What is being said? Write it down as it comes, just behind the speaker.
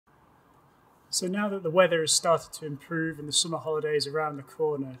So now that the weather has started to improve and the summer holidays are around the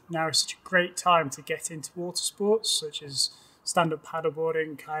corner, now is such a great time to get into water sports such as stand-up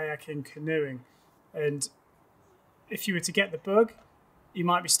paddleboarding, kayaking, canoeing. And if you were to get the bug, you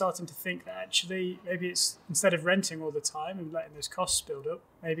might be starting to think that actually maybe it's, instead of renting all the time and letting those costs build up,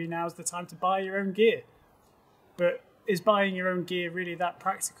 maybe now's the time to buy your own gear. But is buying your own gear really that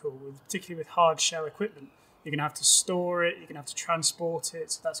practical, particularly with hard shell equipment? You're going to have to store it, you're going to have to transport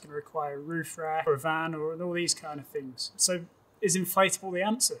it, so that's going to require a roof rack or a van or all these kind of things. So is inflatable the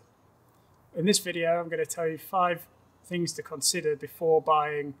answer? In this video, I'm going to tell you 5 things to consider before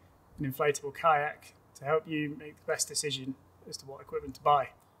buying an inflatable kayak to help you make the best decision as to what equipment to buy.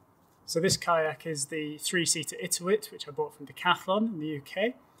 So this kayak is the 3-seater Itiwit, which I bought from Decathlon in the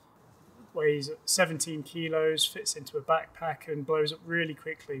UK. Weighs 17 kilos, fits into a backpack and blows up really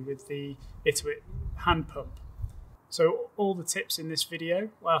quickly with the Itiwit hand pump. So all the tips in this video,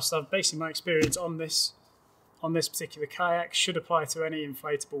 whilst I've basically my experience on this particular kayak, should apply to any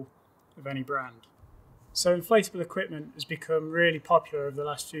inflatable of any brand. So inflatable equipment has become really popular over the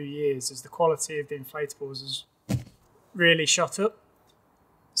last few years as the quality of the inflatables has really shot up.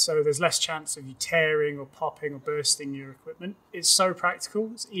 So there's less chance of you tearing or popping or bursting your equipment. It's so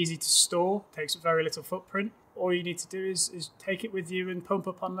practical, it's easy to store, takes very little footprint. All you need to do is take it with you and pump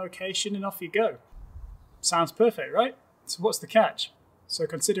up on location and off you go. Sounds perfect, right? So what's the catch? So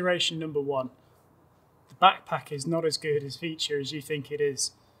consideration number 1. The backpack is not as good as feature as you think it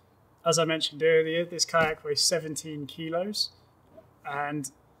is. As I mentioned earlier, this kayak weighs 17 kilos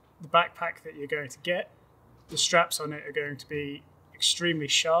and the backpack that you're going to get, the straps on it are going to be extremely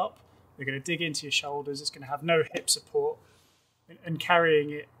sharp. They're going to dig into your shoulders. It's going to have no hip support, and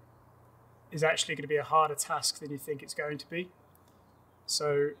carrying it is actually going to be a harder task than you think it's going to be.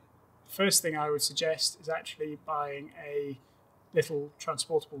 So first thing I would suggest is actually buying a little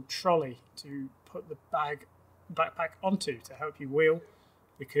transportable trolley to put the backpack onto to help you wheel,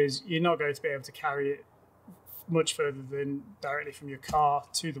 because you're not going to be able to carry it much further than directly from your car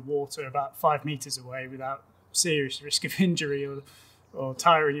to the water about 5 meters away without serious risk of injury or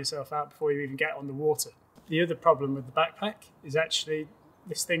tiring yourself out before you even get on the water. The other problem with the backpack is actually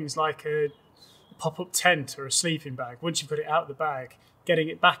this thing's like a pop-up tent or a sleeping bag. Once you put it out of the bag, getting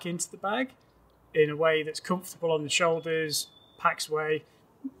it back into the bag in a way that's comfortable on the shoulders, packs away,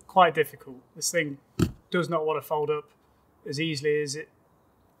 quite difficult. This thing does not want to fold up as easily as it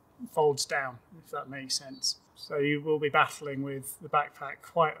folds down, if that makes sense. So you will be battling with the backpack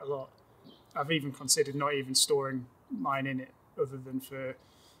quite a lot. I've even considered not even storing mine in it, other than for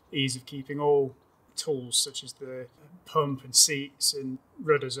ease of keeping all tools such as the pump and seats and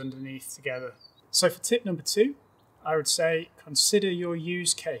rudders underneath together. So for tip number 2, I would say consider your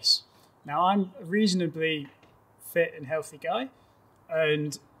use case. Now I'm a reasonably fit and healthy guy,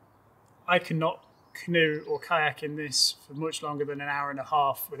 and I cannot canoe or kayak in this for much longer than an hour and a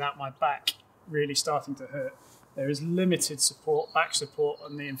half without my back really starting to hurt. There is limited support, back support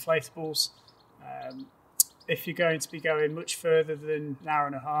on the inflatables. If you're going to be going much further than an hour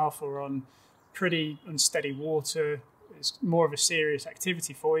and a half or on pretty unsteady water, it's more of a serious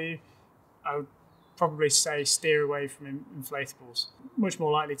activity for you, I would probably say steer away from inflatables. Much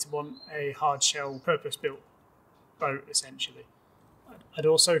more likely to want a hard shell, purpose-built boat, essentially. I'd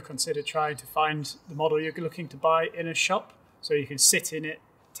also consider trying to find the model you're looking to buy in a shop so you can sit in it,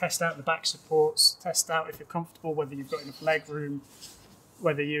 test out the back supports, test out if you're comfortable, whether you've got enough leg room,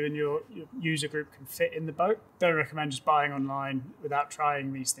 whether you and your user group can fit in the boat. Don't recommend just buying online without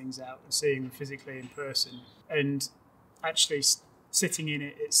trying these things out and seeing them physically in person. And actually sitting in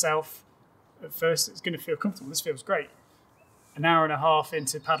it itself, at first it's going to feel comfortable. This feels great. An hour and a half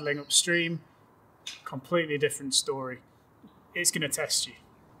into paddling upstream, completely different story. It's going to test you.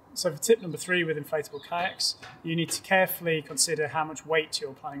 So for tip number 3 with inflatable kayaks, you need to carefully consider how much weight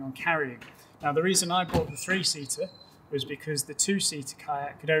you're planning on carrying. Now the reason I bought the 3-seater was because the 2-seater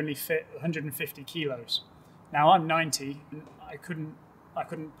kayak could only fit 150 kilos. Now I'm 90 and I couldn't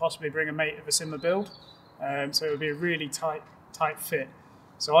possibly bring a mate of a similar build, so it would be a really tight fit.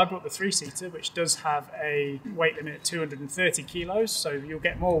 So I bought the 3-seater, which does have a weight limit of 230 kilos, so you'll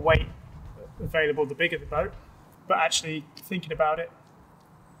get more weight available the bigger the boat. But actually, thinking about it,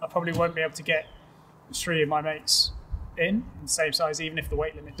 I probably won't be able to get 3 of my mates in the same size, even if the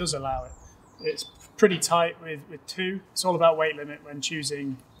weight limit does allow it. It's pretty tight with 2. It's all about weight limit when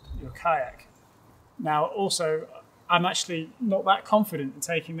choosing your kayak. Now, also, I'm actually not that confident in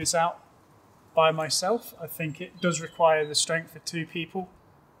taking this out by myself. I think it does require the strength of 2 people.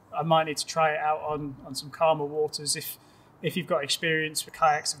 I might need to try it out on some calmer waters. If you've got experience with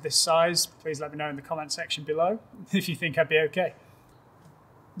kayaks of this size, please let me know in the comment section below if you think I'd be okay.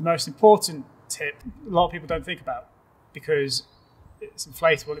 The most important tip a lot of people don't think about, because it's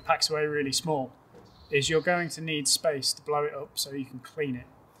inflatable, it packs away really small, is you're going to need space to blow it up so you can clean it.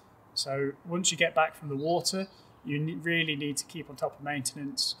 So once you get back from the water, you really need to keep on top of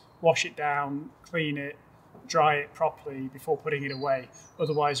maintenance, wash it down, clean it, dry it properly before putting it away.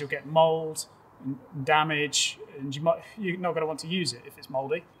 Otherwise you'll get mold and damage, and you're not going to want to use it if it's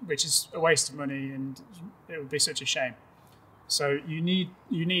moldy, which is a waste of money, and it would be such a shame. So you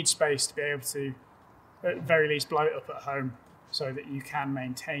need space to be able to, at the very least, blow it up at home so that you can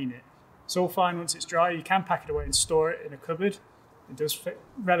maintain it. It's all fine once it's dry. You can pack it away and store it in a cupboard. It does fit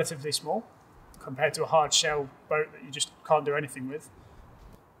relatively small compared to a hard shell boat that you just can't do anything with.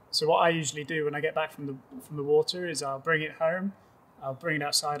 So what I usually do when I get back from the water is I'll bring it home, I'll bring it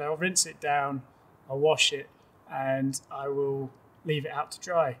outside, I'll rinse it down, I'll wash it, and I will leave it out to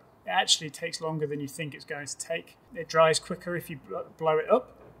dry. It actually takes longer than you think it's going to take. It dries quicker if you blow it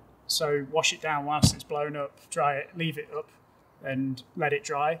up. So wash it down whilst it's blown up, dry it, leave it up, and let it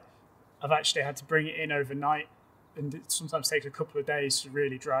dry. I've actually had to bring it in overnight, and it sometimes takes a couple of days to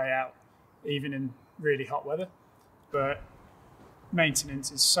really dry out, even in really hot weather. But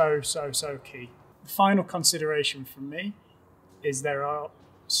maintenance is so key. The final consideration from me is there are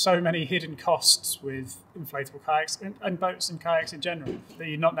so many hidden costs with inflatable kayaks and boats and kayaks in general that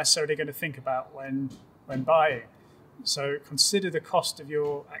you're not necessarily going to think about when buying. So consider the cost of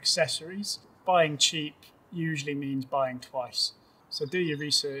your accessories. Buying cheap usually means buying twice. So do your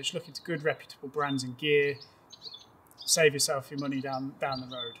research, look into good reputable brands and gear, save yourself your money down the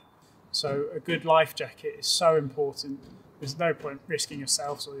road. So a good life jacket is so important. There's no point risking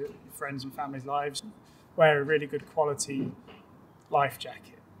yourselves or your friends and family's lives. Wear a really good quality life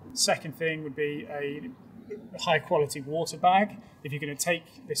jacket. Second thing would be a high quality water bag. If you're going to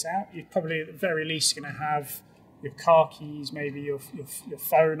take this out, you're probably at the very least going to have your car keys, maybe your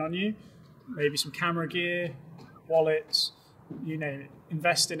phone on you, maybe some camera gear, wallets, you name it.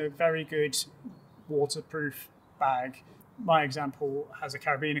 Invest in a very good waterproof bag. My example has a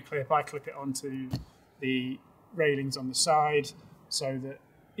carabiner clip. I clip it onto the railings on the side so that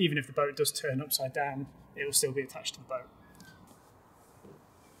even if the boat does turn upside down, it will still be attached to the boat.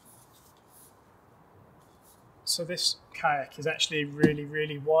 So this kayak is actually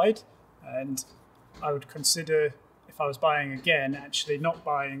really wide, and I would consider, if I was buying again, actually not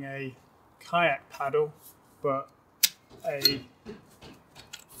buying a kayak paddle, but a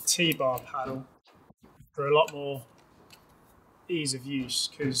T-bar paddle for a lot more ease of use,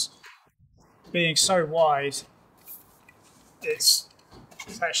 because being so wide, it's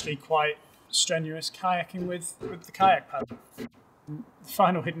actually quite strenuous kayaking with the kayak paddle. The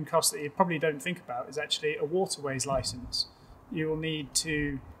final hidden cost that you probably don't think about is actually a waterways license. You will need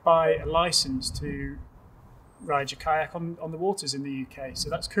to buy a license to ride your kayak on the waters in the UK. So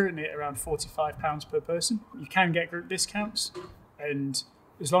that's currently at around £45 per person. You can get group discounts, and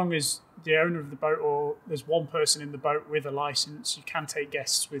as long as the owner of the boat or there's one person in the boat with a license, you can take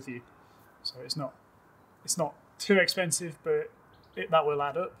guests with you. So it's not too expensive, but that will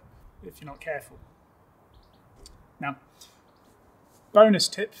add up if you're not careful. Now, bonus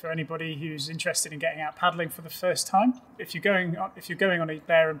tip for anybody who's interested in getting out paddling for the first time: if you're going on a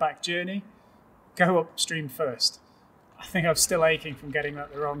there and back journey, go upstream first. I think I'm still aching from getting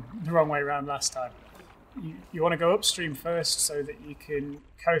that the wrong way around last time. You want to go upstream first so that you can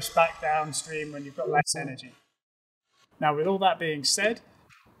coast back downstream when you've got less energy. Now, with all that being said,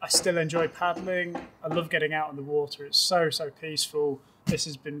 I still enjoy paddling. I love getting out on the water. It's so peaceful. This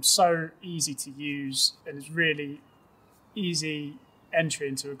has been so easy to use, and it's really easy entry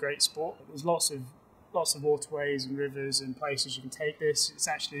into a great sport. There's lots of waterways and rivers and places you can take this. It's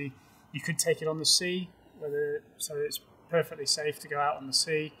actually, you could take it on the sea, so it's perfectly safe to go out on the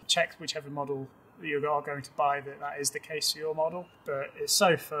sea. Check whichever model that you are going to buy that is the case for your model. But it's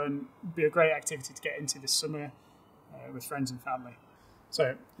so fun. It'd be a great activity to get into this summer with friends and family.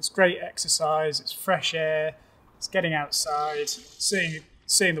 So it's great exercise, it's fresh air, it's getting outside,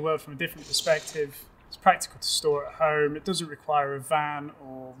 seeing the world from a different perspective. It's practical to store at home. It doesn't require a van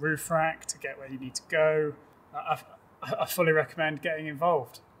or roof rack to get where you need to go. I fully recommend getting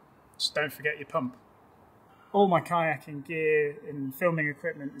involved. Just don't forget your pump. All my kayaking gear and filming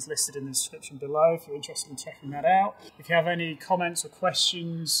equipment is listed in the description below if you're interested in checking that out. If you have any comments or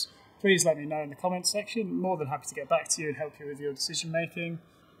questions, please let me know in the comments section. I'm more than happy to get back to you and help you with your decision making.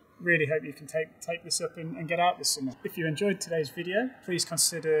 Really hope you can take this up and get out this summer. If you enjoyed today's video, please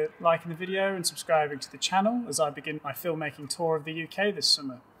consider liking the video and subscribing to the channel as I begin my filmmaking tour of the UK this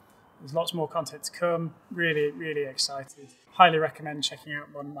summer. There's lots more content to come. Really excited. Highly recommend checking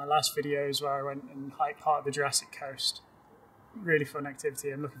out one of my last videos where I went and hiked part of the Jurassic Coast. really fun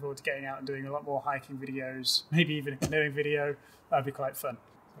activity. I'm looking forward to getting out and doing a lot more hiking videos, maybe even a canoeing video. That'd be quite fun.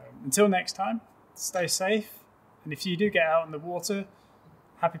 So, until next time, stay safe. And if you do get out on the water,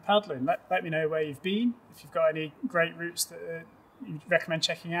 happy paddling. Let me know where you've been. If you've got any great routes that you'd recommend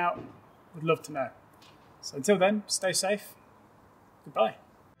checking out, would love to know. So until then, stay safe. Goodbye.